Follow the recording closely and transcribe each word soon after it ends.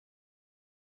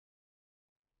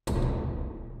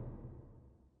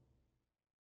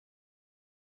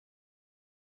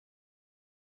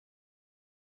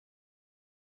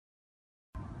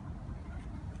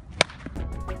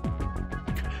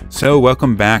So,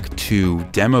 welcome back to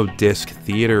Demo Disc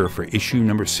Theater for issue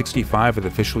number 65 of the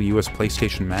official US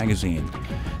PlayStation Magazine.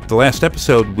 The last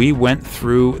episode, we went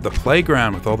through the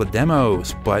playground with all the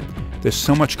demos, but there's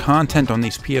so much content on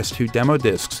these PS2 demo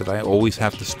discs that I always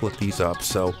have to split these up.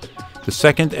 So, the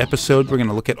second episode, we're going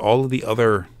to look at all of the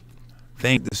other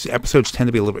things. These episodes tend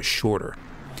to be a little bit shorter.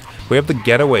 We have the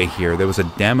Getaway here. There was a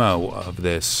demo of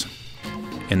this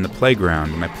in the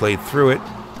playground, and I played through it.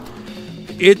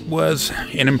 It was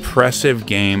an impressive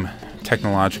game,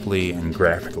 technologically and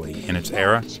graphically, in its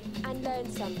era.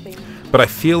 But I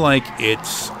feel like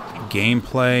its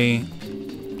gameplay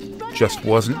just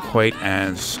wasn't quite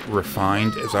as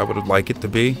refined as I would have liked it to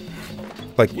be.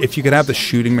 Like, if you could have the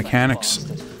shooting mechanics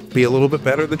be a little bit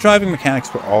better. The driving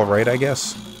mechanics were alright, I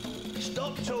guess.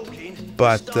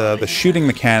 But the shooting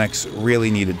mechanics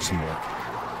really needed some work.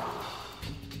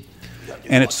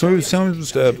 And it sort of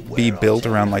seems to be built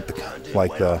around like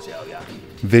the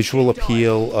visual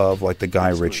appeal of like the Guy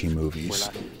Ritchie movies.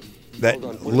 That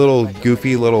little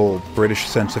goofy little British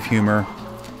sense of humor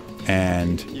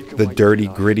and the dirty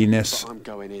grittiness.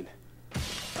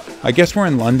 I guess we're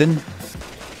in London.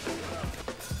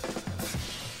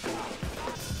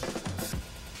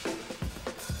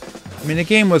 I mean, the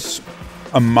game was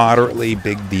a moderately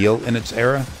big deal in its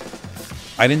era.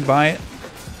 I didn't buy it.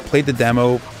 Played the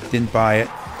demo. Didn't buy it.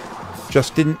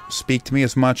 Just didn't speak to me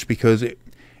as much because it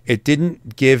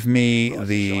didn't give me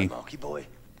the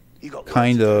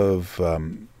kind of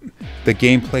the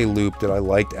gameplay loop that I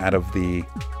liked out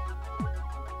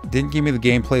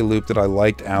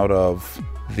of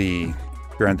the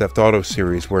Grand Theft Auto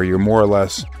series, where you're more or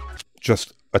less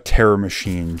just a terror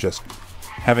machine, just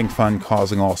having fun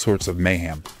causing all sorts of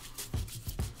mayhem.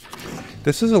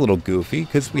 This is a little goofy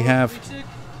because we have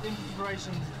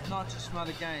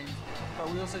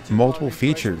multiple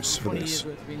features for this.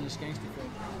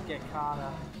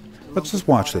 Let's just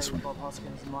watch this one.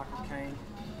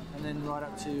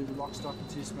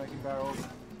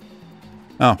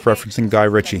 Oh, referencing Guy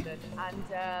Ritchie. And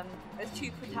there's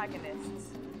two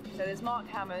protagonists. So there's Mark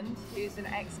Hammond, who's an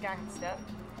ex-gangster,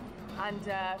 and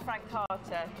Frank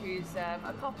Carter, who's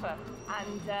a copper.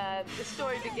 And the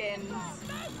story begins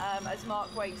as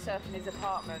Mark wakes up in his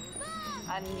apartment,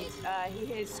 and he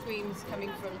hears screams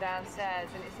coming from downstairs,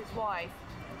 and it's his wife.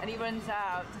 And he runs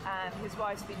out, and his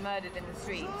wife's been murdered in the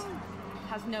street.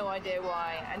 Has no idea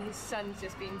why, and his son's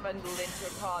just been bundled into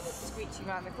a car that's screeching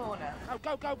around the corner. Go,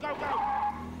 go, go, go, go!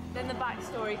 Then the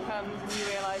backstory comes, and you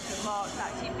realise that Mark's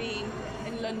actually been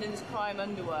in London's crime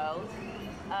underworld,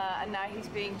 and now he's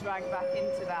being dragged back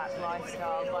into that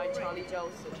lifestyle by Charlie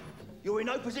Jolson. You're in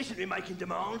no position to be making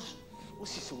demands.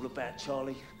 What's this all about,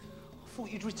 Charlie? I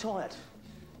thought you'd retired.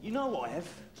 You know I have.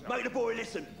 Make the boy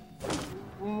listen.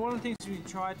 Well, one of the things we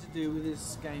tried to do with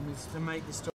this game is to make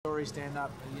the story stand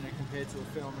up, you know, compared to a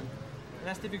film, and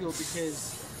that's difficult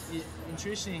because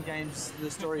traditionally in games the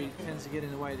story tends to get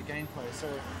in the way of the gameplay. So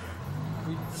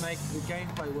we make the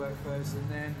gameplay work first, and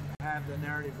then have the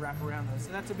narrative wrap around that.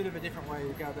 So that's a bit of a different way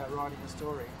to go about writing the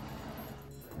story.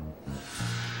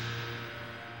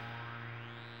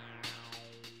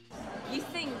 You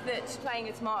think that playing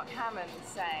as Mark Hammond,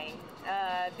 saying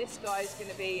this guy's going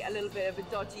to be a little bit of a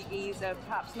dodgy geezer,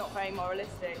 perhaps not very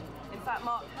moralistic. In fact,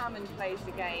 Mark Hammond plays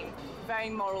the game for very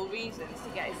moral reasons, to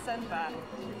get his son back.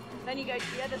 Then you go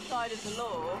to the other side of the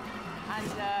law,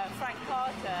 and Frank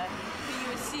Carter, who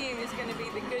you assume is going to be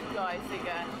the good guy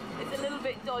figure, is a little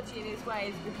bit dodgy in his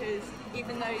ways, because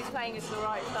even though he's playing as the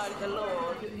right side of the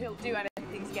law, he'll do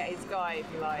anything to get his guy, if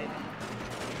you like.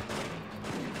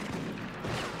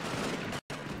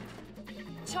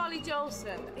 Charlie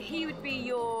Jolson, he would be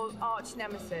your arch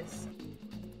nemesis.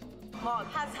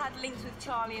 Mark has had links with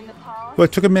Charlie in the past. Well, I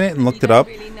took a minute and looked it up.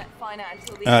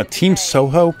 Team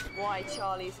Soho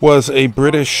was a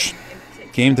British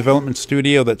game development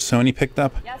studio that Sony picked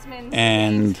up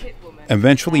and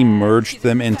eventually merged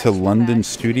them into London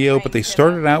studio, but they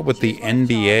started out with the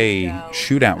NBA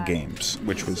shootout games,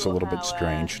 which was a little bit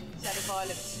strange.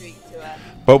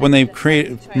 But when they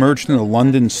merged in the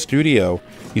London studio,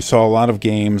 you saw a lot of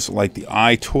games like the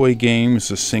iToy games,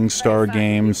 the SingStar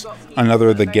games,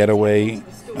 another the Getaway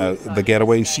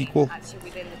sequel.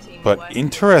 But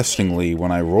interestingly, when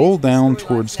I roll down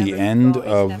towards the end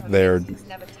of their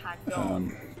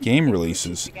game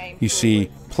releases, you see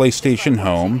PlayStation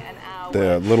Home,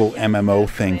 the little MMO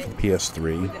thing for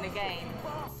PS3.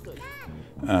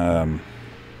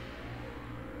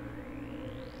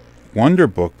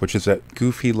 Wonderbook, which is that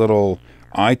goofy little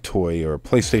iToy or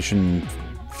PlayStation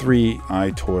 3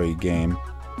 iToy game.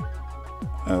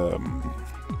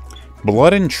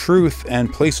 Blood and Truth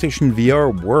and PlayStation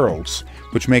VR Worlds,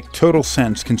 which make total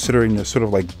sense considering the sort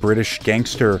of like British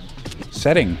gangster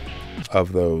setting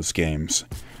of those games.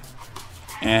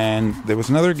 And there was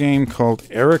another game called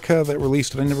Erica that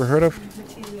released that I never heard of.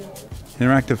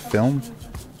 Interactive film.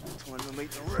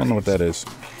 I don't know what that is.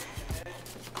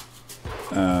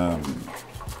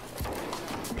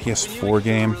 PS4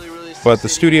 game, but the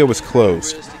studio was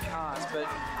closed.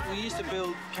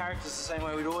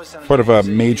 Part of a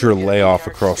major layoff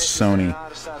across Sony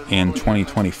in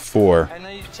 2024,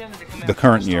 the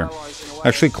current year.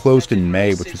 Actually closed in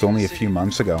May, which was only a few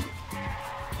months ago.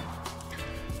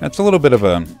 That's a little bit of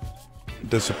a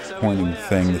disappointing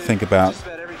thing to think about.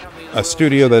 A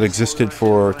studio that existed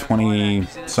for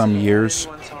 20-some years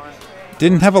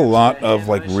didn't have a lot of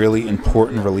like really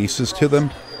important releases to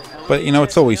them, but you know,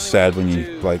 it's always sad when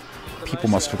you like people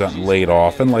must have gotten laid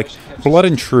off. And like Blood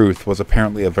and Truth was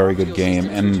apparently a very good game,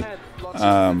 and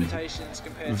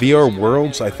VR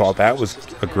Worlds, I thought that was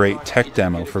a great tech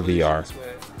demo for VR.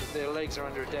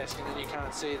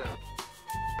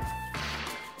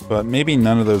 But maybe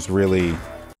none of those really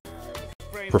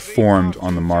performed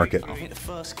on the market. I think the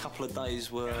first couple of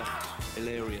days were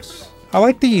hilarious. I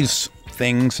like these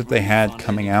things that they had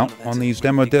coming out on these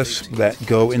demo discs that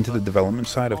go into the development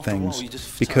side of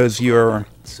things, because you're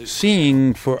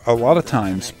seeing, for a lot of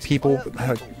times, people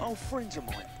have,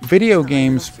 video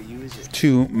games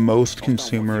to most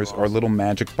consumers are little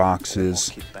magic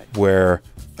boxes where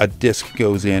a disc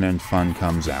goes in and fun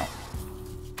comes out.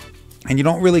 And you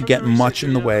don't really get much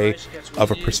in the way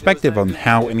of a perspective on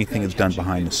how anything is done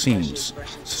behind the scenes. So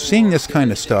seeing this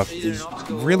kind of stuff is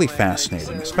really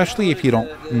fascinating, especially if you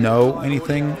don't know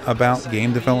anything about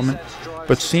game development.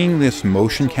 But seeing this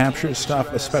motion capture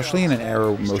stuff, especially in an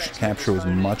era where motion capture was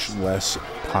much less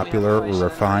popular or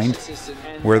refined,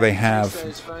 where they have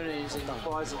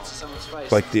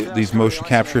like these motion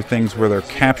capture things where they're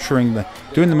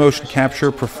doing the motion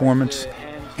capture performance,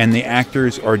 and the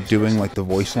actors are doing like the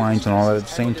voice lines and all that at the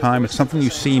same time. It's something you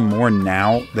see more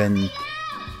now than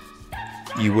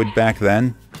you would back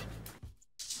then.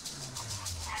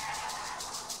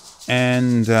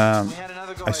 And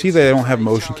I see they don't have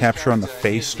motion capture on the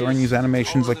face during these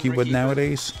animations like you would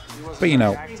nowadays. But you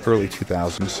know, early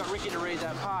 2000s.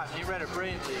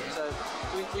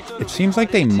 It seems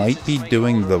like they might be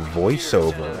doing the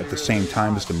voiceover at the same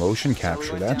time as the motion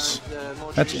capture. That's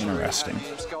interesting.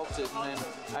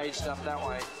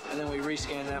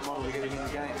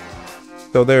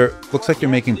 So there looks like they're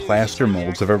making plaster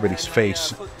molds of everybody's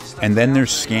face, and then they're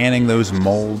scanning those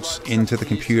molds into the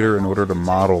computer in order to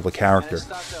model the character.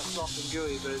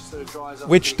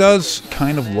 Which does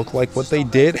kind of look like what they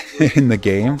did in the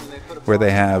game, where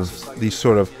they have these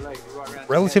sort of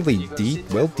relatively deep,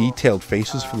 well-detailed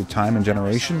faces for the time and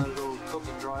generation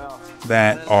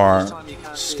that are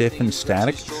stiff and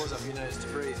static.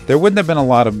 There wouldn't have been a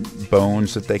lot of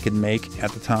bones that they could make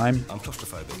at the time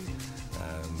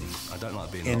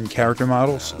in character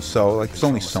models, so like there's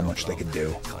only so much they could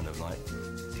do. I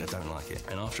don't like it.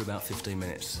 And after about 15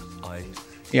 minutes,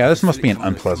 yeah, this must be an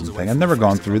unpleasant thing. I've never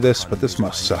gone through this, but this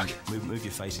must suck. Move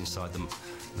your face inside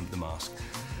the mask.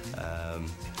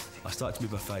 I started to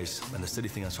move my face, and the silly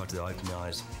thing I tried to do, I opened my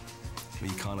eyes. But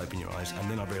you can't open your eyes, and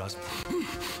then I realised.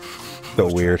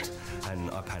 So weird.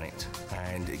 And I panicked,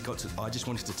 and it got to. I just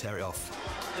wanted to tear it off.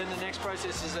 Then the next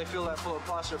process is they fill that full of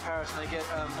plaster of Paris, and they get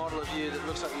a model of you that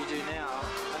looks like you do now.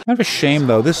 Kind of a shame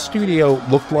though. This studio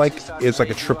looked like it's like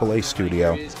a AAA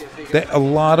studio. That a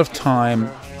lot of time,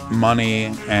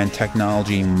 money, and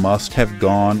technology must have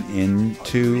gone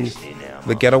into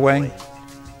the Getaway.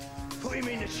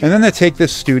 And then they take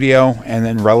this studio and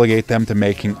then relegate them to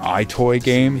making iToy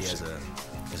games.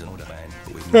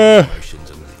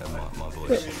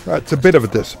 That's a bit of a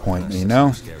disappointment, you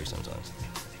know?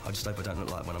 I just hope I don't look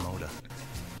like when I'm older.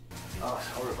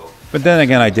 But then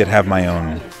again, I did have my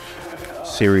own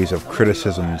series of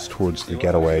criticisms towards the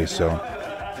Getaway, so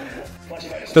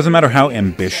it doesn't matter how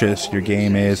ambitious your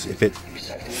game is, if it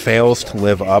fails to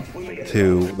live up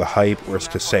to the hype or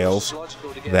to sales,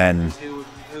 then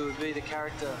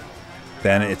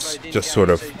it's just sort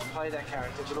of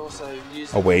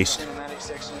a waste.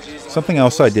 Something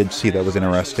else I did see that was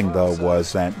interesting, though,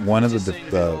 was that one of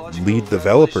the lead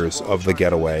developers of the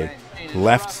Getaway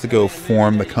left to go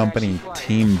form the company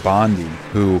Team Bondi,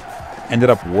 who ended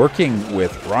up working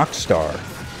with Rockstar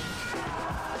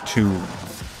to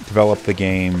develop the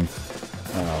game.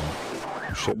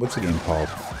 What's the game called?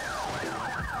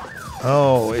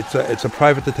 Oh, it's a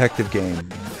private detective game,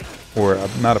 or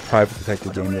not a private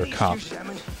detective game. You're a cop.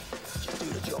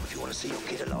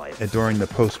 During the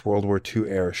post-World War II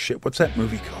era. Shit, what's that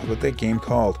movie called? What's that game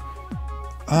called?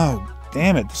 Oh,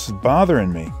 damn it, this is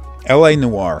bothering me. L.A.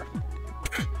 Noire.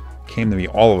 came to me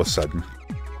all of a sudden.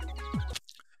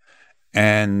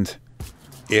 And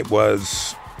it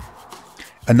was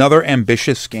another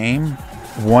ambitious game,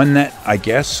 one that I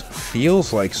guess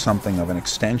feels like something of an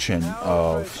extension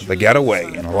of the Getaway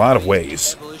in a lot of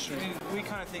ways.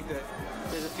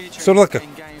 Sort of like a,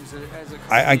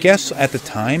 I guess at the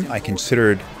time I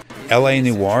considered LA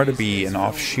Noire to be an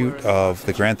offshoot of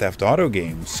the Grand Theft Auto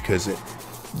games, because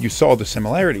you saw the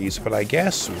similarities, but I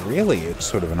guess really it's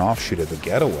sort of an offshoot of the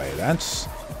Getaway. That's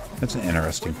an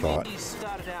interesting thought.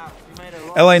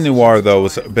 LA Noire, though,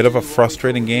 was a bit of a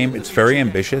frustrating game. It's very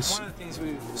ambitious.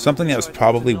 Something that was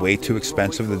probably way too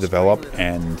expensive to develop,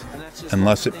 and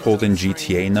unless it pulled in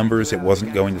GTA numbers, it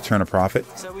wasn't going to turn a profit.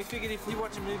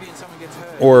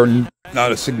 Or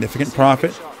not a significant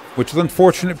profit, which is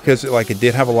unfortunate because it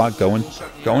did have a lot going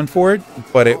for it,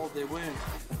 but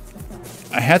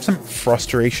I had some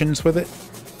frustrations with it,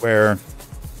 where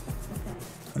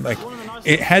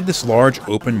it had this large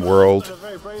open world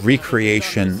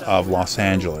recreation of Los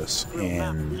Angeles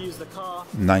in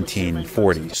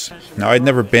 1940s. Now, I'd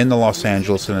never been to Los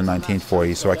Angeles in the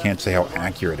 1940s, so I can't say how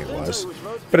accurate it was,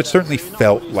 but it certainly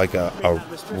felt like a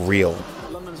real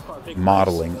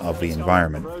modeling of the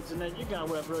environment.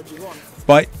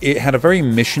 But it had a very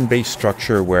mission-based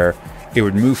structure where it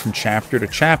would move from chapter to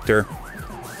chapter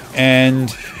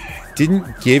and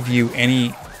didn't give you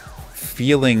any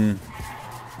feeling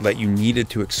that you needed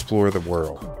to explore the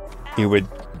world. It would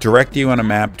direct you on a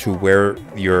map to where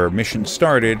your mission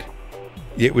started.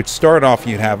 It would start off,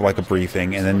 you'd have like a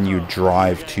briefing, and then you'd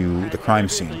drive to the crime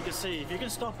scene.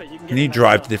 And you'd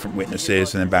drive to different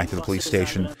witnesses and then back to the police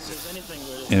station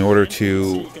in order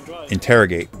to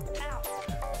interrogate.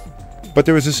 But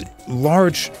there was this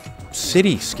large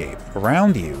cityscape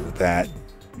around you that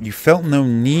you felt no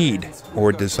need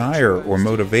or desire or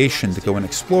motivation to go and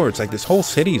explore. It's like this whole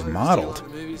city's modeled,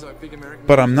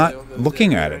 but I'm not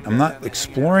looking at it. I'm not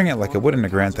exploring it like I would in a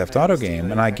Grand Theft Auto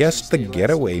game, and I guess the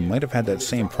Getaway might have had that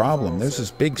same problem. There's this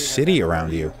big city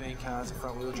around you,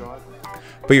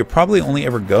 but you're probably only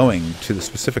ever going to the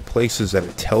specific places that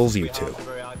it tells you to.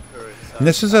 And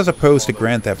this is as opposed to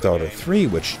Grand Theft Auto 3,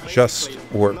 which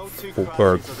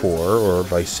or 4, or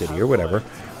Vice City, or whatever,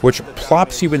 which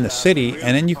plops you in the city,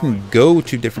 and then you can go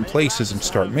to different places and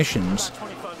start missions,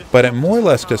 but it more or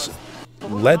less just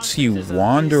lets you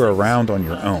wander around on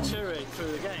your own.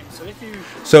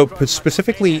 So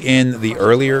specifically in the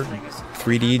earlier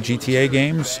 3D GTA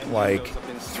games, like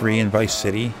 3 and Vice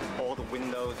City,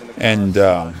 and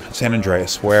San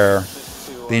Andreas, where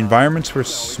the environments were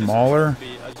smaller.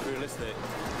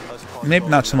 Maybe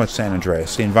not so much San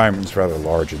Andreas. The environment's rather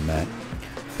large in that.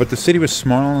 But the city was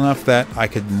small enough that I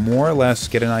could more or less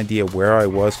get an idea where I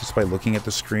was just by looking at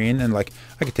the screen. And I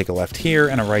could take a left here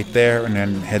and a right there and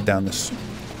then head down this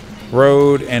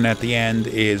road. And at the end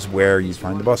is where you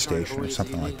find the bus station or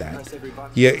something like that.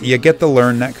 You get to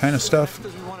learn that kind of stuff.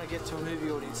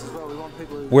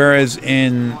 Whereas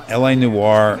in LA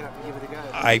Noire,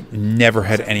 I never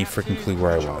had any freaking clue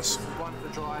where I was.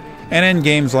 And in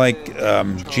games like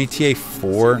GTA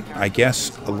 4, I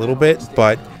guess a little bit,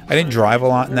 but I didn't drive a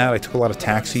lot in that. I took a lot of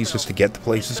taxis just to get to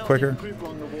places quicker.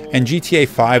 And GTA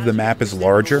 5, the map is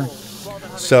larger,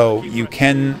 so you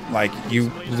can,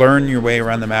 you learn your way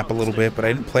around the map a little bit, but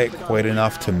I didn't play it quite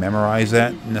enough to memorize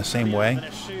that in the same way.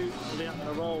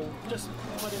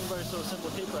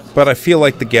 But I feel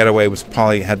like the Getaway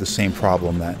probably had the same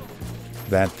problem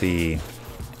that the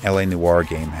LA Noire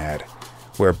game had,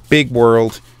 where big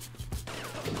world,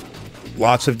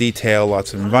 lots of detail,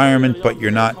 lots of environment, but you're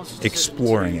not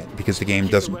exploring it because the game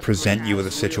doesn't present you with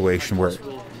a situation where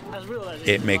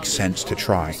it makes sense to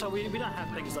try. So we don't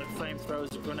have things like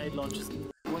flamethrowers or grenade launchers.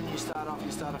 When you start off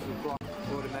with block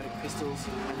automatic pistols,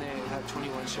 and they have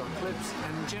 21-shot clips,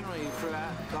 and generally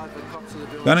throughout, the cops are the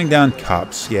building. Gunning down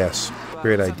cops, yes,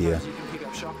 great idea.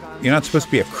 You're not supposed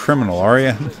to be a criminal, are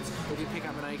you?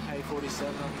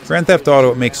 Grand Theft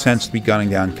Auto, it makes sense to be gunning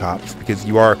down cops because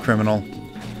you are a criminal.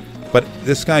 But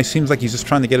this guy seems like he's just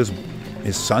trying to get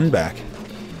his son back.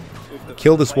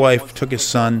 Killed his wife, took his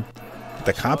son.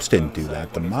 The cops didn't do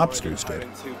that. The mobsters did.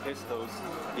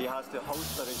 He has to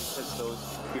holster his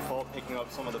pistols before picking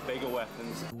up some of the bigger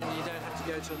weapons. And you don't have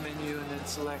to go to a menu and then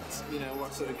select,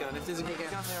 what sort of gun. If there's a gun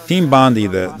there, Team Bondi,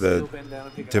 the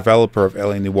developer of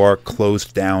LA Noire,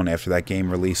 closed down after that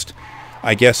game released.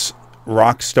 I guess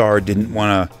Rockstar didn't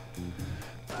want to.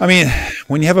 I mean,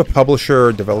 when you have a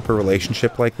publisher-developer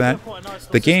relationship like that,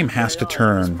 the game has to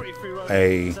turn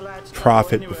a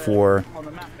profit before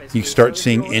you start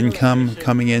seeing income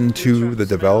coming into the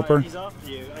developer.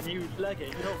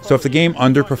 So if the game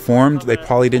underperformed, they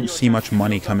probably didn't see much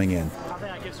money coming in.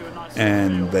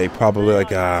 and they probably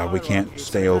like, we can't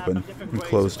stay open and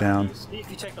close down.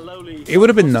 It would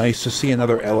have been nice to see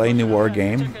another LA Noire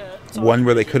game, one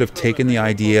where they could have taken the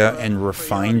idea and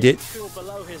refined it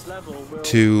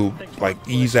to like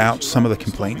ease out some of the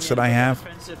complaints that I have.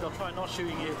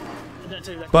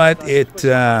 But it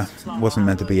wasn't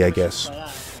meant to be, I guess.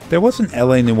 There was an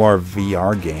LA Noire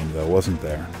VR game, though, wasn't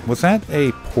there? Was that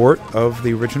a port of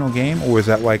the original game, or was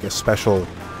that like a special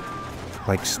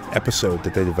like episode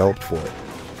that they developed for it?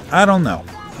 I don't know.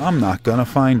 I'm not gonna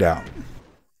find out.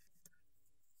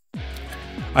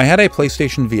 I had a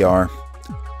PlayStation VR,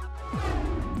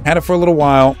 had it for a little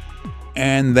while,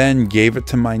 and then gave it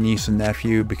to my niece and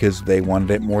nephew because they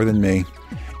wanted it more than me.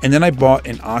 And then I bought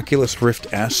an Oculus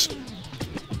Rift S,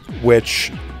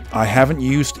 which I haven't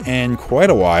used in quite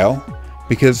a while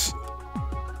because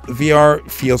VR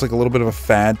feels like a little bit of a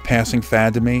fad, passing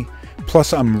fad to me.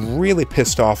 Plus, I'm really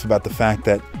pissed off about the fact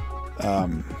that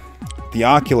the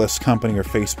Oculus company or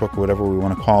Facebook or whatever we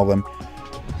want to call them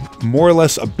more or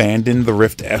less abandoned the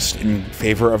Rift S in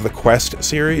favor of the Quest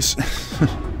series.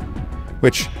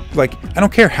 Which, like, I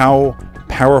don't care how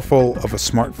powerful of a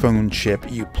smartphone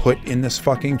chip you put in this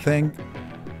fucking thing.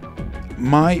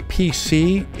 My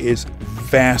PC is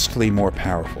vastly more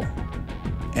powerful.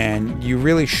 And you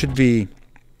really should be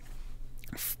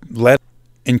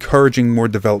encouraging more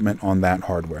development on that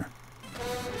hardware.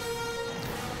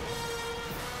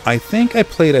 I think I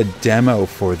played a demo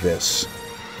for this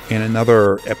in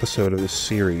another episode of this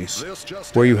series,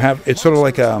 where you have, it's sort of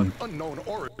like a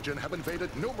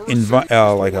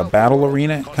like a battle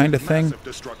arena kind of thing,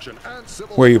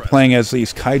 where you're playing as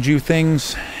these kaiju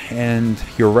things and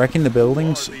you're wrecking the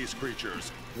buildings.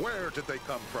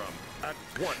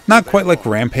 Not quite like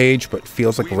Rampage, but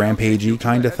feels like Rampage-y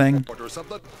kind of thing.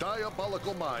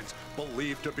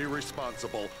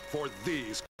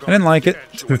 I didn't like it.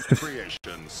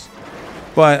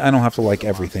 But I don't have to like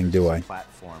everything, do I?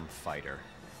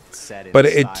 But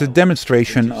it's a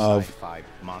demonstration of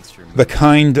the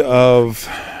kind of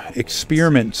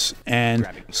experiments and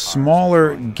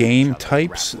smaller game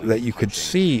types that you could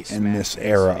see in this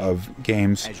era of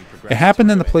games. It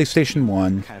happened in the PlayStation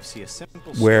 1,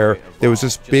 where there was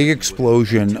this big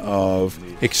explosion of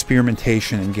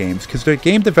experimentation in games, because the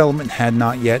game development had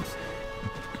not yet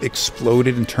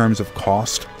exploded in terms of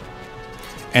cost.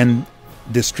 And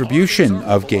distribution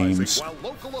of games,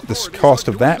 the cost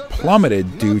of that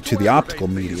plummeted due to the optical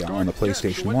media on the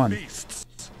PlayStation 1.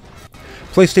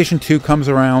 PlayStation 2 comes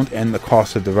around and the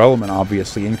cost of development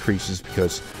obviously increases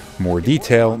because more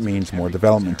detail means more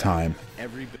development time.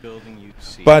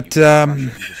 But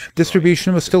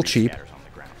distribution was still cheap,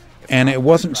 and it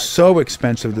wasn't so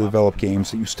expensive to develop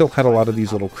games that you still had a lot of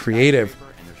these little creative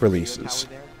releases.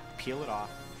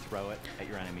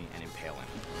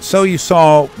 So you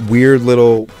saw weird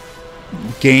little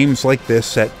games like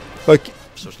this that, like,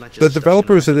 the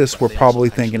developers of this were probably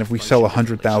thinking, if we sell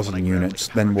 100,000 units,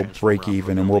 then we'll break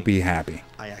even and we'll be happy.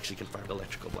 I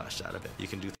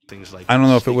don't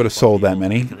know if it would have sold that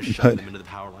many, but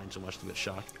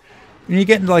when you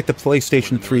get into like the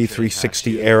PlayStation 3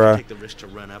 360 era,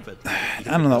 I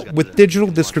don't know, with digital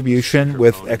distribution,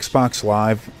 with Xbox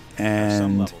Live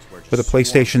and with the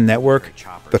PlayStation Network,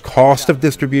 the cost of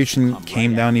distribution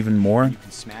came down even more,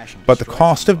 but the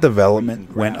cost of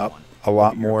development went up a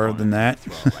lot more than that.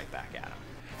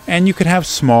 And you could have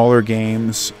smaller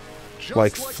games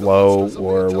like Flow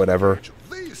or whatever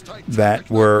that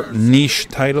were niche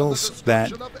titles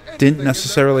that didn't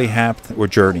necessarily have, or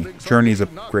Journey. Journey is a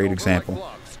great example,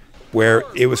 where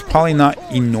it was probably not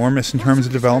enormous in terms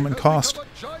of development cost,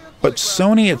 but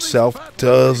Sony itself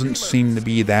doesn't seem to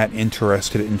be that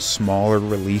interested in smaller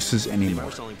releases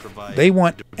anymore. They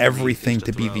want everything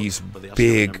to be these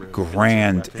big,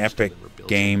 grand, epic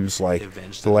games like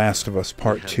The Last of Us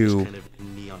Part 2,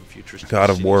 God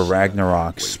of War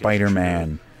Ragnarok,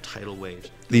 Spider-Man.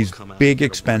 These big,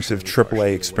 expensive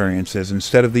AAA experiences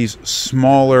instead of these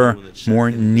smaller,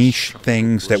 more niche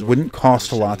things that wouldn't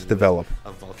cost a lot to develop.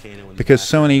 Because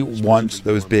Sony wants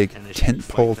those big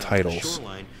tentpole titles.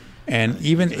 And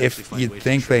even if you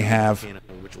think they have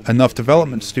enough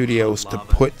development studios to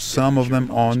put some of them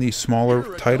on these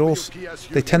smaller titles,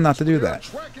 they tend not to do that.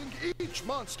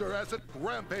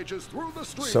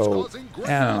 So, I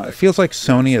don't know, it feels like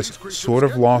Sony has sort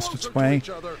of lost its way,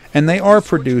 and they are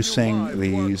producing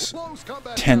these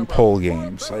tentpole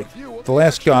games. Like the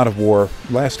last God of War,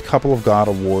 last couple of God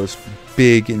of Wars,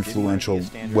 big, influential,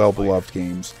 well-beloved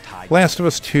games. Last of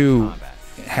Us 2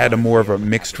 had a more of a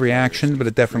mixed reaction, but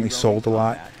it definitely sold a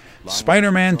lot.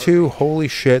 Spider-Man 2, holy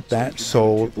shit, that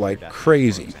sold like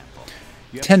crazy.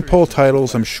 tentpole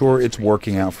titles, I'm sure it's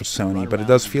working out for Sony, but it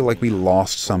does feel like we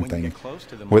lost something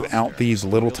without these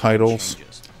little titles.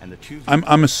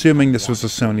 I'm assuming this was a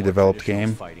Sony developed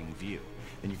game. I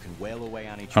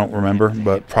don't remember,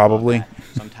 but probably.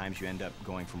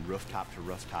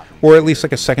 Or at least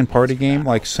like a second party game,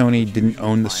 like Sony didn't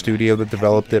own the studio that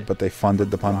developed it, but they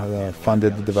funded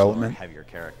the development.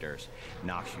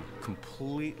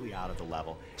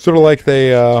 Sort of like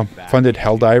they funded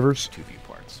Helldivers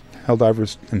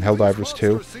and Helldivers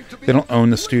 2. They don't own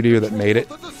the studio that made it,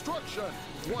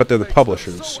 but they're the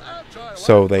publishers.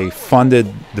 So they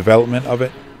funded development of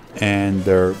it, and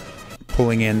they're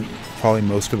pulling in probably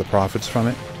most of the profits from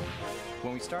it.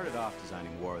 When we started off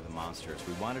designing War of the Monsters,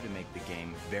 we wanted to make the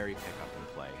game very pick up and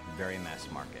play, very mass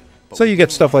market. So you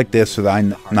get stuff like this that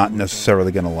I'm not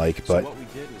necessarily going to like, but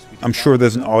I'm sure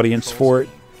there's an audience for it.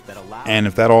 And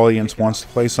if that audience wants to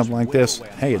play something like this,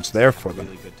 hey, it's there for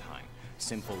them.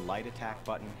 Simple light attack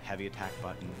button, heavy attack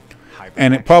button,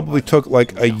 and it probably took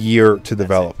like a year to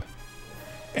develop,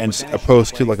 and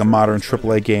opposed to like a modern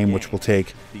AAA game, which will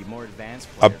take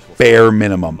a bare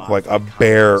minimum, like a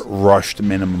bare rushed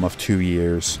minimum of 2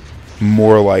 years,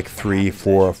 more like 3,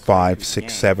 4, 5,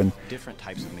 6, 7.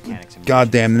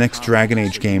 Goddamn, the next Dragon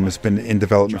Age game has been in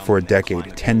development for a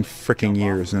decade, 10 freaking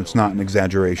years, and it's not an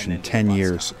exaggeration, 10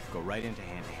 years.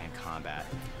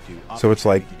 So it's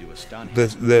like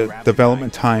the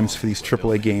development times for these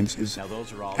AAA games is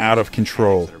out of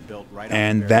control,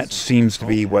 and that seems to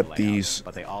be what these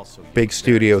big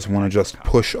studios want to just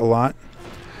push a lot.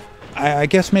 I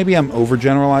guess maybe I'm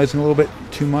overgeneralizing a little bit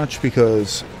too much,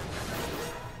 because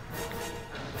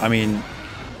I mean,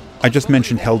 I just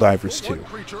mentioned Helldivers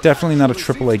 2. Definitely not a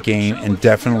AAA game, and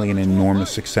definitely an enormous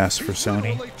success for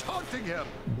Sony.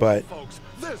 But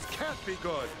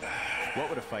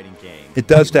it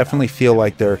does definitely feel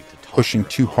like they're pushing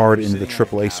too hard into the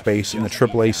AAA space, and the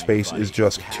AAA space is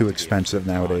just too expensive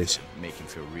nowadays.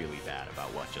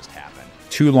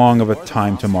 Too long of a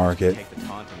time to market.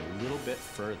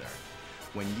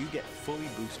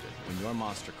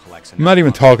 I'm not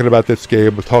even talking about this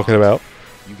game, I'm talking about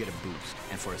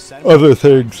other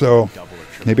things, so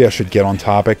maybe I should get on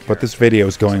topic, but this video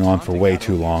is going on for way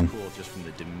too long.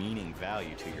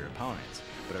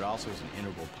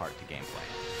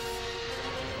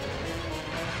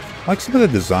 I like some of the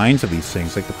designs of these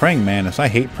things, like the praying mantis. I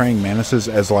hate praying mantises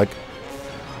as like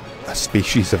a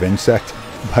species of insect,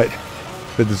 but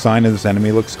the design of this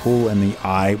enemy looks cool, and the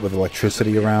eye with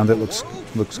electricity around it looks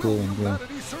cool. Yeah.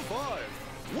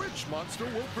 Which monster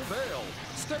will prevail?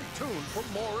 Stay tuned for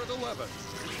more at 11.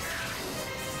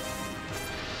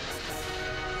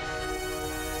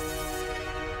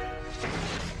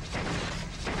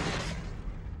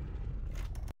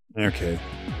 Okay.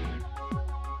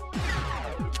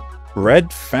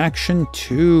 Red Faction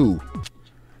 2.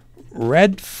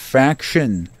 Red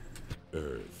Faction.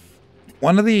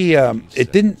 One of the,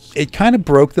 it kind of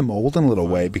broke the mold in a little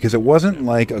way, because it wasn't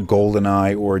like a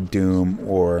GoldenEye or Doom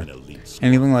or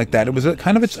anything like that. It was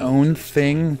kind of its own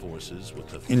thing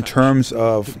in terms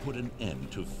of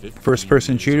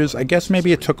first-person shooters. I guess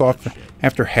maybe it took off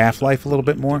after Half-Life a little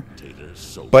bit more.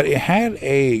 But it had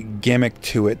a gimmick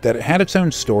to it, that it had its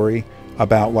own story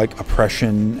about like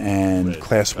oppression and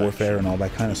class warfare and all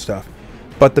that kind of stuff.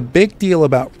 But the big deal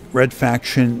about Red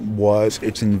Faction was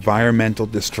its environmental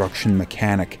destruction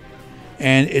mechanic.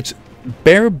 And it's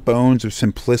bare bones or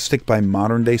simplistic by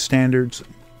modern day standards.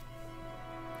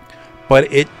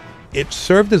 But it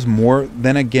served as more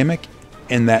than a gimmick,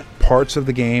 in that parts of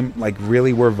the game like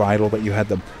really were vital, that you had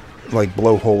to like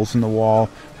blow holes in the wall,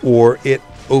 or it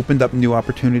opened up new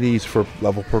opportunities for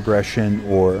level progression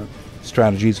or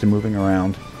strategies to moving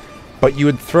around. But you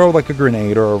would throw like a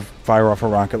grenade or fire off a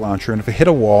rocket launcher, and if it hit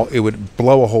a wall, it would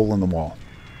blow a hole in the wall.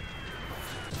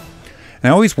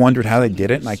 And I always wondered how they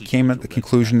did it, and I came at the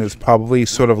conclusion that it's probably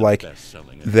sort of like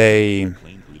they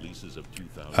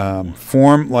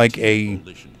form like like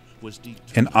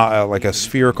a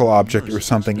spherical object or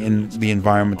something in the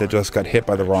environment that just got hit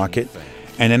by the rocket,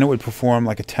 and then it would perform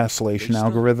like a tessellation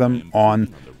algorithm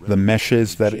on the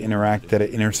meshes that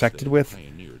it intersected with,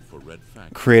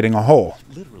 creating a hole.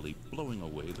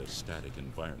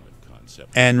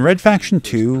 And Red Faction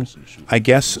 2, I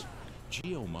guess,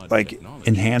 like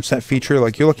enhanced that feature.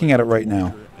 Like you're looking at it right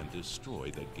now,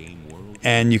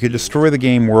 and you could destroy the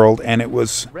game world, and it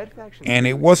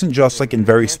wasn't just like in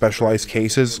very specialized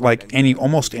cases, like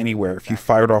almost anywhere. If you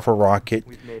fired off a rocket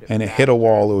and it hit a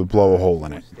wall, it would blow a hole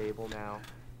in it.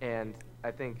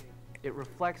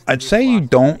 I'd say you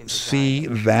don't see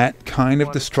that kind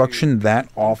of destruction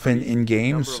that often in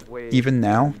games, even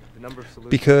now,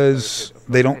 because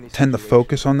they don't tend to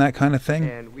focus on that kind of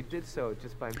thing.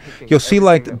 You'll see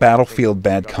like Battlefield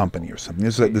Bad Company or something.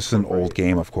 This is an old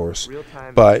game, of course,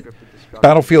 but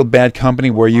Battlefield Bad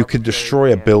Company where you could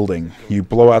destroy a building. You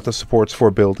blow out the supports for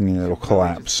a building and it'll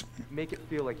collapse.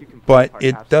 But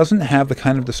it doesn't have the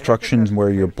kind of destruction where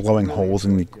you're blowing holes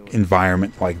in the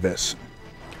environment like this.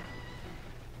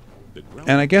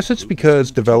 And I guess it's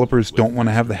because developers don't want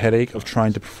to have the headache of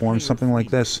trying to perform something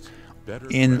like this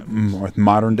in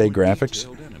modern day graphics.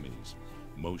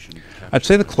 I'd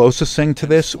say the closest thing to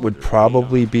this would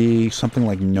probably be something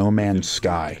like No Man's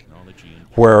Sky,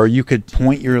 where you could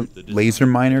point your laser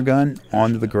miner gun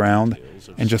onto the ground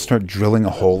and just start drilling a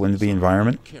hole into the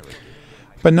environment.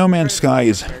 But No Man's Sky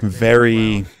is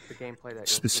very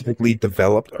specifically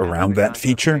developed around that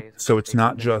feature, so it's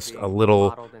not just a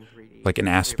little, like an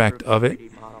aspect of it.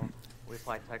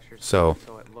 So,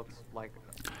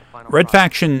 Red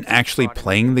Faction actually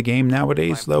playing the game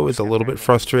nowadays, though, is a little bit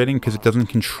frustrating because it doesn't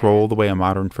control the way a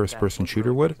modern first-person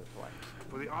shooter would.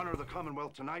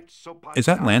 Is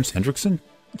that Lance Hendrickson?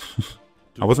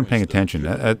 I wasn't paying attention.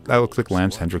 That looks like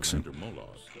Lance Hendrickson.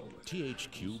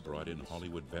 THQ brought in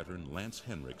Hollywood veteran Lance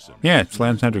Henriksen. Yeah, it's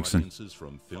Lance Hendrickson.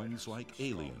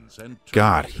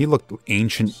 God, he looked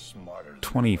ancient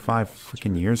 25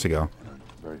 freaking years ago.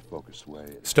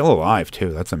 Still alive,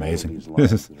 too. That's amazing.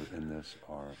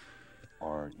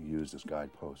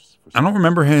 I don't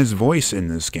remember his voice in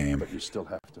this game.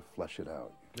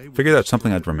 Figure that's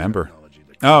something I'd remember.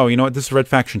 Oh, you know what? This is Red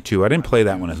Faction 2. I didn't play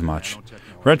that one as much.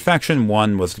 Red Faction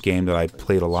 1 was the game that I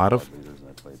played a lot of.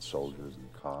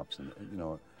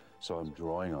 So I'm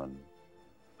drawing on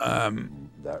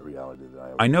that reality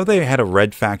that I know they had a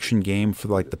Red Faction game for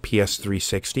like the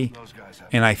PS360,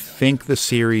 and I think the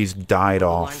series died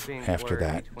off after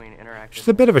that. Which is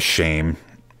a bit of a shame.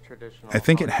 I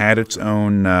think it had its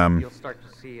own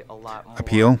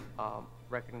appeal.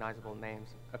 Recognizable names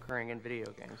occurring in video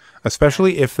games.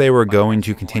 Especially if they were going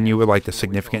to continue with like the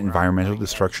significant environmental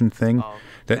destruction thing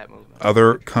that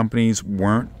other companies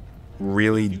weren't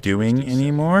really doing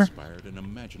anymore.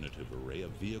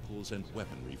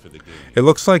 It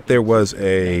looks like there was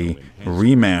a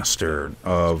remaster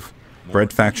of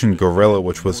Red Faction Guerrilla,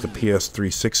 which was the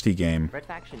PS360 game,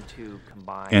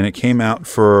 and it came out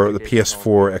for the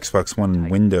PS4, Xbox One,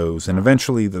 and Windows, and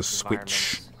eventually the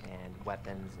Switch.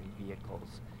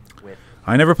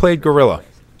 I never played Guerrilla.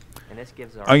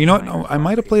 Oh, you know what? No, I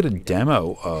might have played a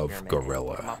demo of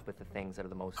Guerrilla.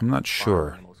 I'm not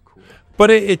sure. But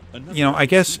you know, I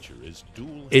guess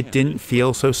it didn't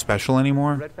feel so special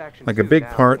anymore. Like a big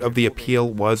part of the appeal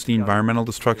was the environmental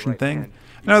destruction thing.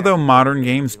 And although modern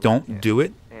games don't do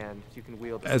it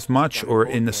as much or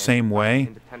in the same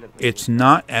way, it's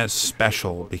not as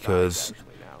special because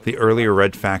the earlier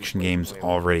Red Faction games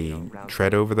already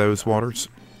tread over those waters.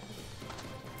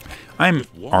 I'm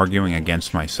arguing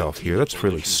against myself here. That's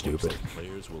really stupid.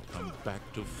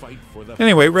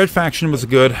 Anyway, Red Faction was a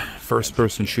good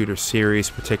first-person shooter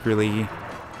series, particularly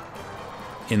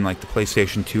in like the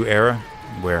PlayStation 2 era,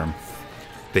 where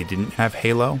they didn't have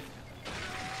Halo,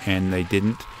 and they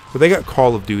didn't. Well, they got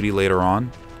Call of Duty later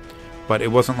on, but it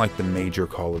wasn't like the major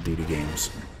Call of Duty games.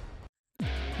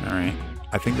 All right,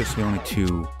 I think that's the only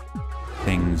two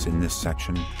things in this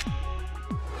section.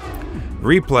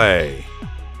 Replay.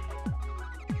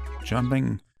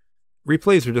 Jumping.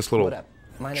 Replays are just little tricks.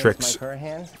 My name is Mike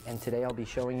Herhan, and today I'll be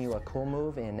showing you a cool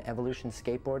move in Evolution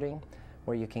Skateboarding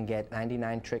where you can get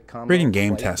 99 trick combos Reading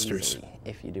game testers.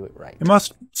 if you do it right. It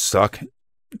must suck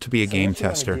to be a game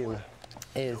tester.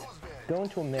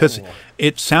 Because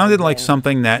it sounded like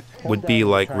something that would be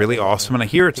like really awesome, and I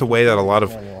hear it's a way that a lot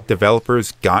of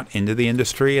developers got into the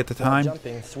industry at the time,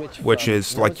 which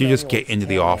is like you just get into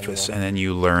the office and then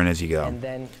you learn as you go.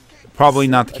 Probably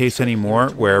not the case anymore,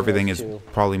 where everything is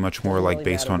probably much more like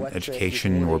based on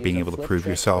education or being able to prove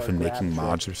yourself and making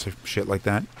mods or shit like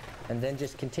that.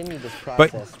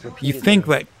 But you think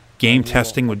that game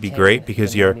testing would be great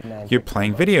because you're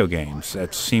playing video games.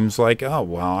 That seems like, oh,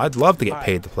 well, I'd love to get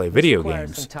paid to play video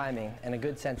games.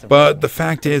 But the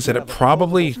fact is that it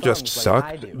probably just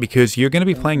sucked because you're going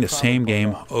to be playing the same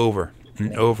game over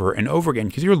and over and over again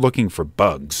because you're looking for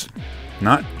bugs,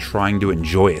 not trying to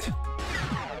enjoy it.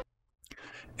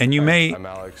 And you may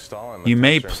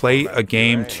play a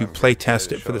game to play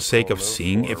test it for the sake of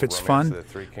seeing if it's fun,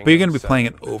 but you're going to be playing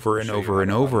it over and over and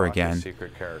over again,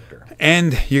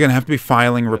 and you're going to have to be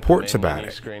filing reports about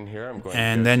it,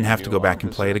 and then have to go back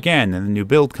and play it again, and the new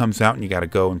build comes out and you got to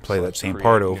go and play that same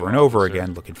part over and over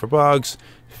again, looking for bugs,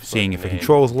 seeing if it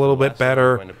controls a little bit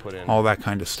better, all that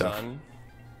kind of stuff.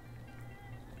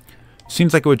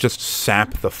 Seems like it would just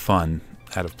sap the fun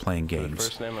out of playing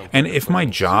games. And if my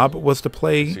job was to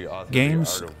play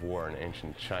games,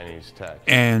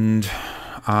 and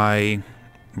I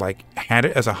like had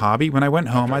it as a hobby, when I went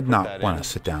home, I'd not want to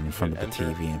sit down in front of the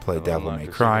TV and play Devil May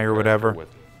Cry or whatever.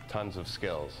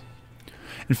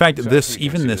 In fact,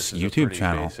 even this YouTube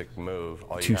channel,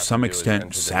 to some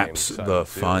extent, saps the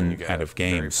fun out of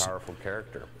games.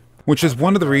 Which is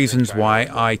one of the reasons why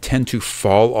I tend to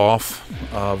fall off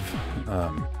of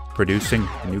producing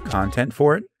new content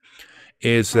for it,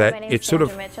 is that it sort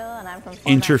of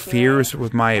interferes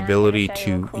with my ability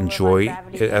to enjoy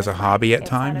it as a hobby at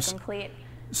times.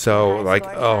 So, like,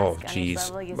 oh,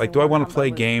 geez. Like, do I want to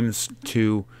play games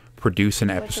to produce an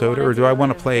episode, or do I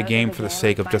want to play a game for the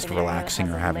sake of just relaxing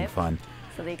or having fun?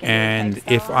 And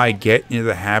if I get into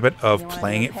the habit of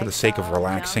playing it for the sake of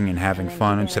relaxing and having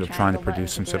fun instead of trying to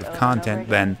produce some sort of content,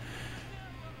 then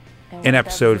an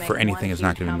episode for anything is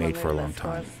not going to be made for a long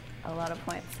time.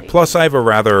 Plus, I have a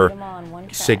rather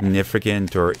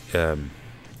significant or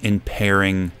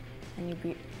impairing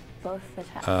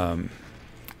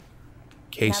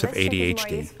case of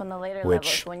ADHD,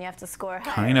 which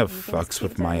kind of fucks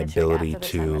with my ability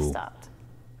to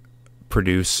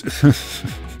produce.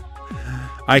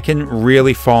 I can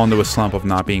really fall into a slump of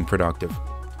not being productive.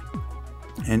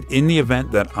 And in the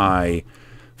event that I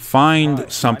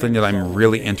find something that I'm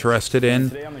really interested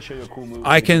in,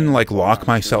 I can like lock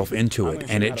myself into it,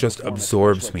 and it just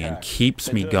absorbs me and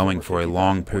keeps me going for a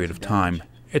long period of time.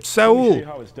 It's so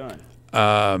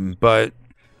but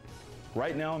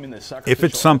if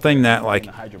it's something that like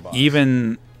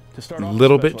even a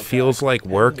little bit feels like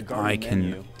work, I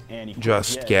can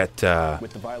just get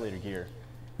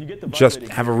just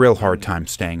have a real hard time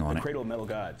staying on it.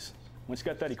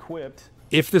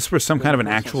 If this was some kind of an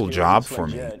actual job for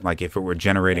me, like if it were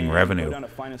generating revenue,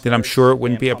 then I'm sure it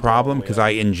wouldn't be a problem, because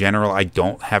in general, I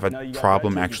don't have a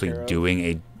problem actually doing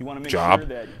a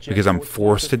job, because I'm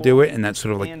forced to do it, and that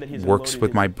sort of like works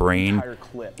with my brain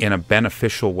in a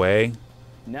beneficial way.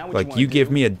 Like, you give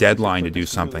me a deadline to do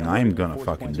something, I'm gonna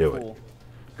fucking do it,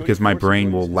 because my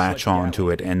brain will latch on to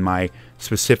it, and my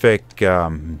specific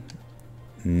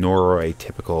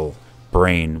neuroatypical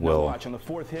brain will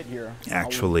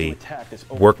actually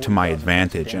work to my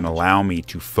advantage and allow me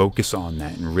to focus on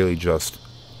that and really just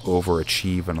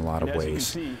overachieve in a lot of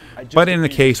ways. But in the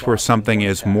case where something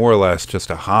is more or less just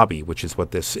a hobby, which is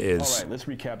what this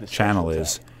channel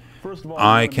is,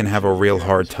 I can have a real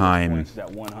hard time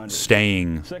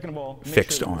staying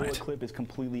fixed on it.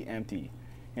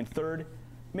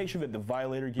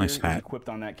 Nice hat.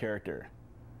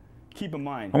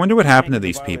 I wonder what happened to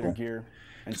these people.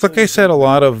 It's like I said, a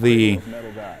lot of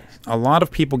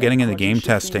people getting into game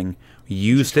testing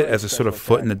used it as a sort of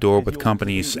foot in the door with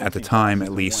companies at the time,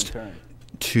 at least,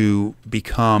 to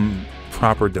become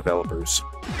proper developers.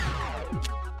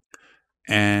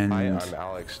 And hi, I'm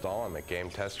Alex Stahl. I'm a game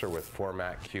tester with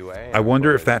Format QA. I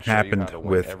wonder if that happened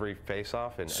with every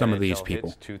face-off in some of these NHL people.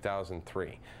 HITZ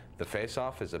 2003. The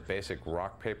face-off is a basic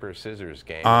rock paper scissors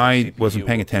game. I wasn't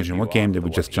paying attention. What game did we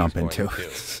just jump into?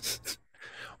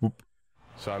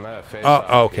 So I'm at a face-off.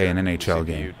 Oh, okay, an NHL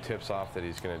game. Tips off that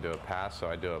he's going to do a pass, so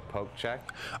I do a poke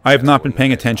check. I have not been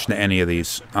paying attention to any of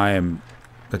these.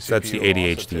 That's the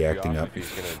ADHD acting up.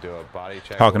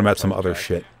 Talking about some other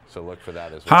shit. So look for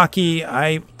that as well. Hockey,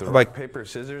 I've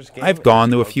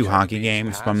gone to a few hockey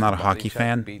games, but I'm not a hockey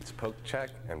fan.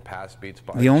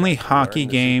 The only hockey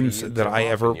games that I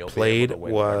ever played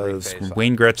was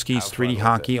Wayne Gretzky's 3D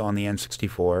hockey on the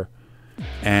N64,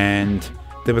 and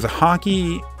there was a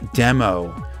hockey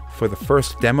demo for the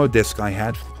first demo disc I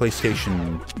had for the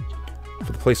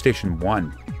PlayStation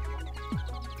 1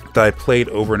 that I played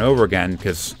over and over again,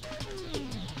 because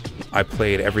I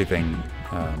played everything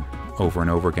over and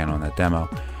over again on that demo.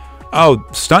 Oh,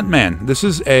 Stuntman. This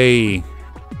is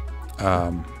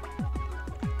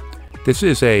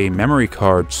a memory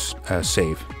card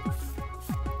save.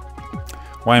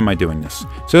 Why am I doing this?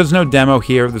 So there's no demo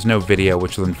here. There's no video,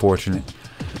 which is unfortunate.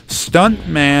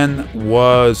 Stuntman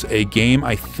was a game,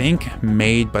 I think,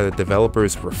 made by the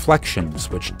developers Reflections,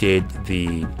 which did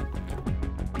the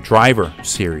Driver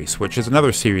series, which is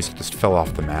another series that just fell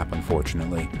off the map,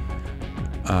 unfortunately.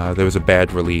 There was a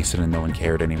bad release and then no one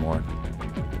cared anymore.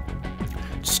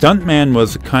 Stuntman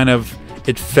was kind of...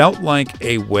 It felt like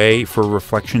a way for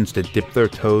Reflections to dip their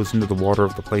toes into the water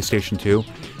of the PlayStation 2,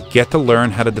 get to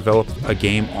learn how to develop a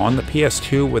game on the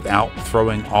PS2 without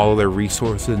throwing all of their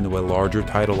resources into a larger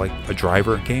title like a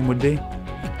Driver game would be,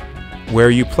 where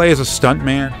you play as a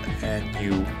stuntman and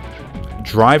you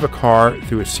drive a car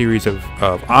through a series of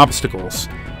obstacles,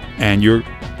 and you're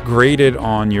graded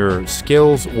on your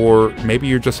skills, or maybe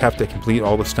you just have to complete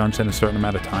all the stunts in a certain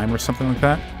amount of time or something like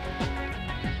that.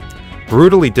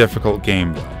 Brutally difficult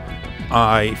game, though.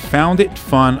 I found it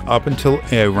fun up until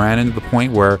I ran into the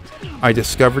point where I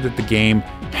discovered that the game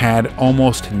had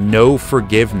almost no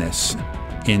forgiveness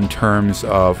in terms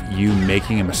of you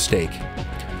making a mistake.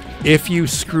 If you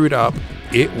screwed up,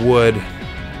 it would...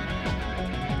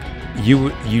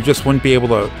 You just wouldn't be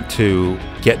able to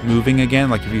get moving again,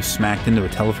 like if you smacked into a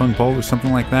telephone pole or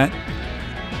something like that.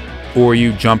 Or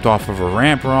you jumped off of a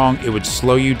ramp wrong, it would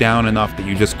slow you down enough that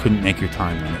you just couldn't make your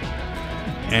time limit.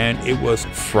 And it was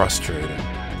frustrating.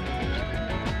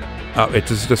 Oh,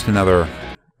 it's just another...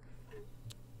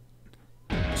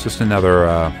 It's just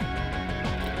another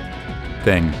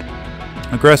thing.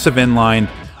 Aggressive Inline,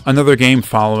 another game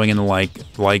following in the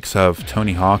likes of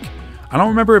Tony Hawk. I don't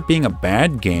remember it being a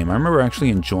bad game. I remember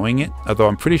actually enjoying it, although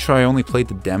I'm pretty sure I only played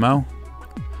the demo.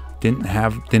 Didn't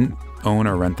own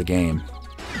or rent the game.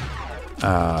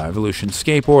 Evolution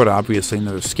Skateboard, obviously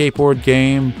another skateboard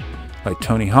game like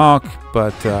Tony Hawk,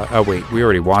 but oh wait, we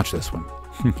already watched this one.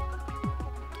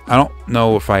 I don't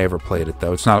know if I ever played it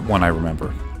though. It's not one I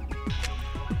remember.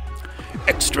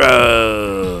 Extras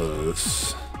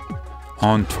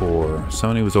on tour.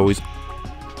 Sony was always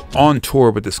on tour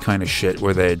with this kind of shit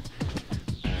where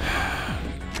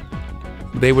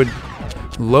they would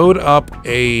load up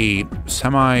a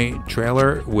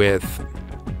semi-trailer with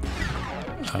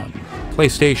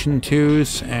PlayStation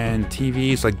 2s and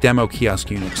TVs, like demo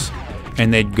kiosk units,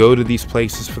 and they'd go to these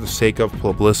places for the sake of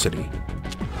publicity,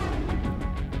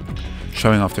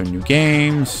 showing off their new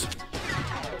games.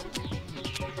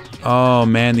 Oh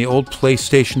man, the old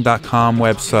PlayStation.com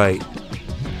website.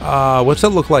 What's that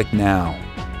look like now?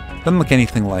 Doesn't look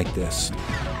anything like this.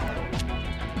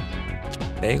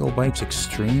 Bagel Bites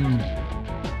Extreme?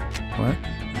 What?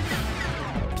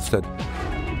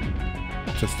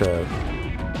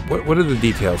 What are the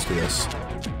details to this?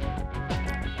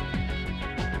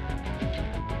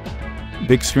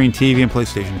 Big screen TV and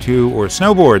PlayStation 2, or a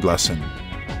snowboard lesson.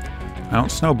 I don't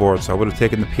snowboard, so I would have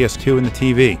taken the PS2 and the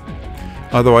TV.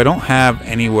 Although I don't have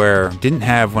didn't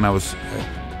have when I was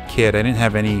a kid, I didn't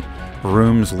have any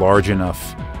rooms large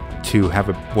enough to have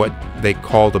what they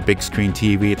called a big screen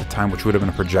TV at the time, which would have been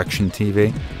a projection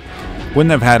TV.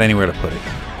 Wouldn't have had anywhere to put it.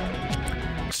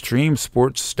 Extreme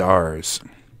Sports Stars.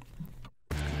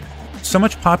 So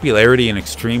much popularity in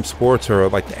extreme sports, or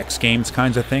like the X Games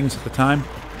kinds of things at the time.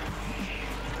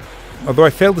 Although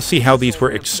I failed to see how these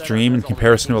were extreme in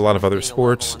comparison to a lot of other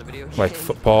sports, like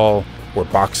football or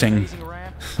boxing.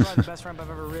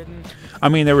 I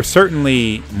mean, they were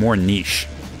certainly more niche.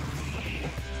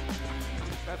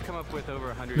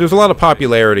 There's a lot of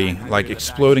popularity, like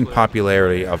exploding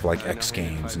popularity of like X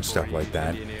Games and stuff like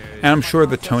that. And I'm sure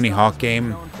the Tony Hawk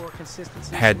game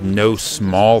had no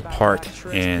small part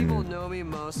in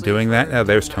doing that. Oh,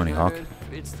 there's Tony Hawk.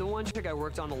 It's the one trick I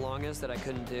worked on the longest that I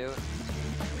couldn't do.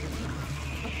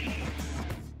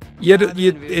 Yet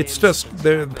it's just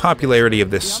the popularity of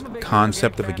this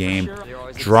concept of a game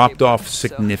dropped off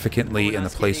significantly in the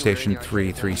PlayStation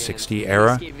 3 360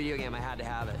 era.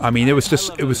 I mean, it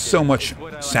was so much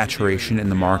saturation in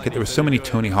the market. There were so many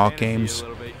Tony Hawk games.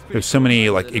 There's so many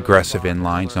like aggressive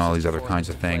inlines and all these other kinds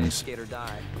of things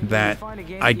that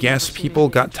I guess people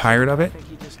got tired of it,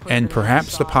 and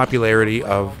perhaps the popularity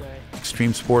of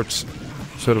extreme sports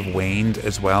sort of waned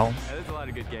as well.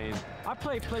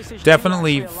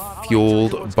 Definitely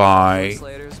fueled by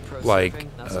like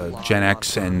Gen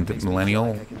X and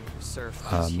millennials,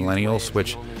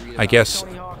 which I guess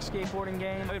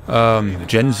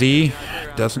Gen Z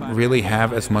doesn't really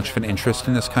have as much of an interest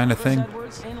in this kind of thing.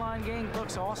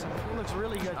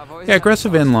 Yeah,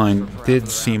 Aggressive Inline did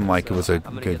seem like it was a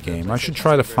good game. I should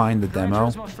try to find the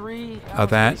demo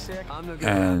of that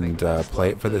and play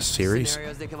it for this series.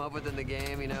 They come up with in the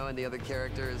game, you know, and the other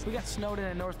characters. We got snowed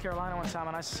in North Carolina one time,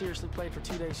 and I seriously played for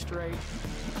 2 days straight.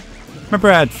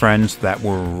 Remember, I had friends that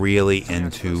were really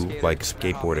into like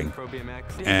skateboarding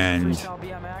and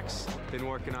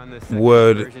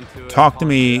would talk to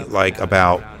me like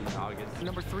about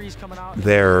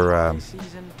their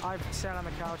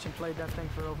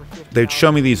they'd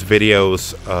show me these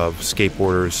videos of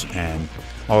skateboarders and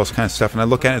all this kind of stuff, and I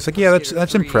look at it, it's like, yeah,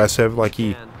 that's impressive. Like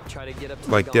he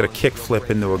did a kickflip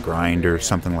into a grind or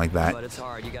something like that,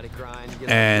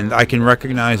 and I can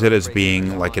recognize it as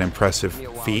being like an impressive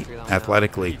feat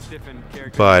athletically,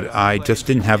 but I just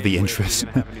didn't have the interest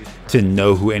to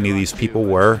know who any of these people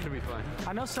were.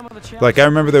 Like, I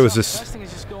remember there was this,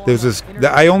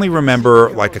 I only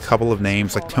remember like a couple of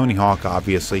names, like Tony Hawk,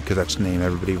 obviously, because that's the name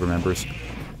everybody remembers.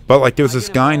 But like there was this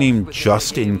guy named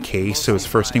Just in Case, so his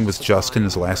first name was Justin,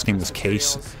 his last name was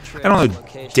Case. I don't know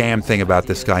a damn thing about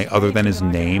this guy other than his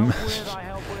name,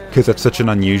 because that's such an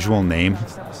unusual name.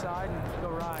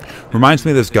 Reminds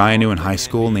me of this guy I knew in high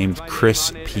school named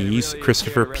Chris Pease,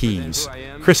 Christopher Pease,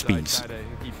 Crispies.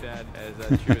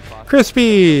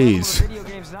 Crispies!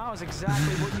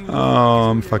 Oh,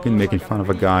 I'm fucking making fun of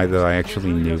a guy that I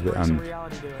actually knew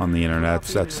on the internet.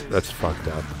 That's fucked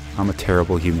up. I'm a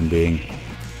terrible human being.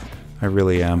 I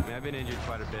really am. I've been injured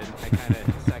quite a bit. I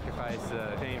kind of sacrifice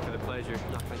pain for the pleasure.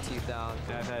 Knock my teeth out.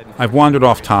 I've wandered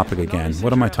off topic again.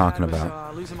 What am I talking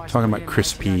about? I'm talking about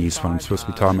Chris Pease when I'm supposed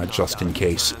to be talking about Just in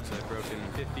Case.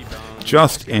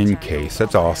 Just in Case.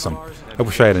 That's awesome. I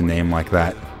wish I had a name like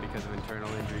that.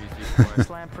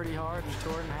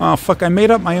 Oh fuck, I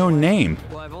made up my own name.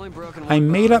 I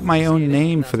made up my own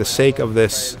name for the sake of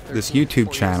this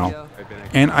YouTube channel,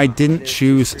 and I didn't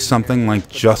choose something like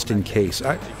Just in Case.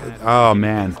 Oh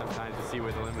man.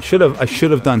 I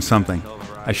should have done something.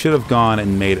 I should have gone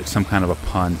and made it some kind of a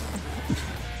pun.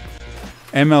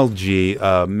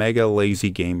 MLG, Mega Lazy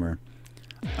Gamer.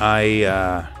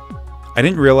 I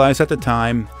didn't realize at the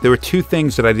time. There were two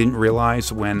things that I didn't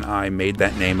realize when I made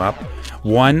that name up.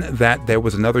 One, that there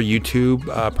was another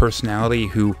YouTube personality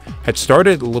who had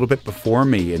started a little bit before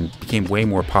me and became way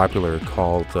more popular,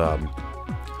 called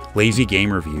Lazy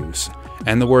Game Reviews.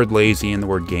 And the word lazy and the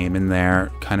word game in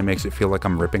there kind of makes it feel like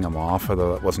I'm ripping them off,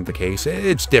 although that wasn't the case.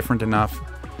 It's different enough,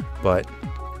 but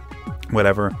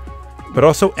whatever. But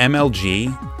also MLG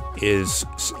is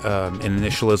an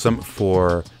initialism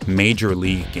for Major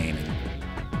League Gaming,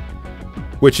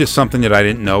 which is something that I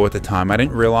didn't know at the time. I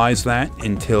didn't realize that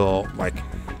until like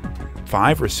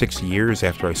 5 or 6 years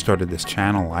after I started this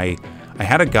channel. I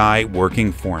had a guy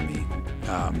working for me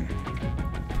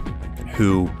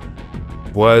who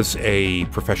was a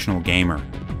professional gamer.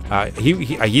 He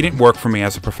didn't work for me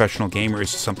as a professional gamer.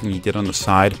 It's something he did on the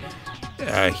side.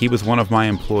 He was one of my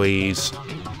employees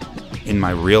in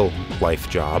my real life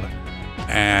job,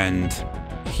 and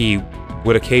he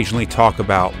would occasionally talk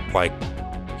about, like,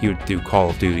 he would do Call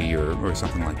of Duty or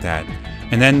something like that.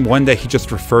 And then one day he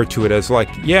just referred to it as like,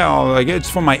 yeah, like, it's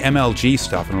for my MLG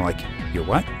stuff. And I'm like, your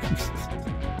what?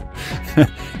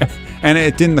 And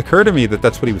it didn't occur to me that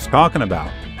that's what he was talking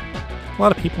about. A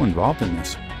lot of people involved in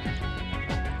this.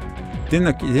 It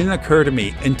didn't occur to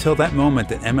me until that moment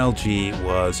that MLG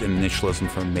was an initialism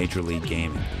for Major League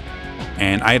Gaming.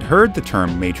 And I had heard the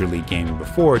term Major League Gaming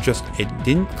before, just it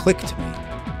didn't click to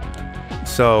me.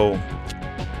 So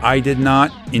I did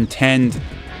not intend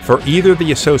for either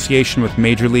the association with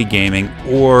Major League Gaming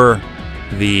or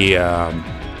the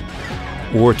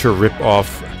or to rip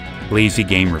off Lazy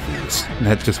Game Reviews.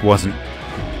 That just wasn't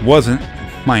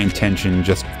my intention,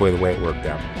 just the way it worked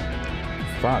out.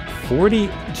 Fuck,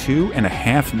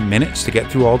 42.5 minutes to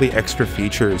get through all the extra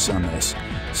features on this.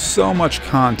 So much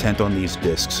content on these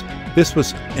discs. This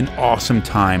was an awesome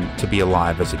time to be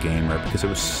alive as a gamer because there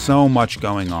was so much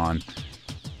going on.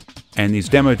 And these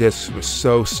demo discs were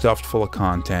so stuffed full of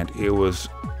content. It was...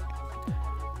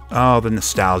 oh, the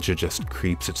nostalgia just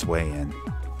creeps its way in.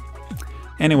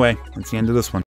 Anyway, that's the end of this one.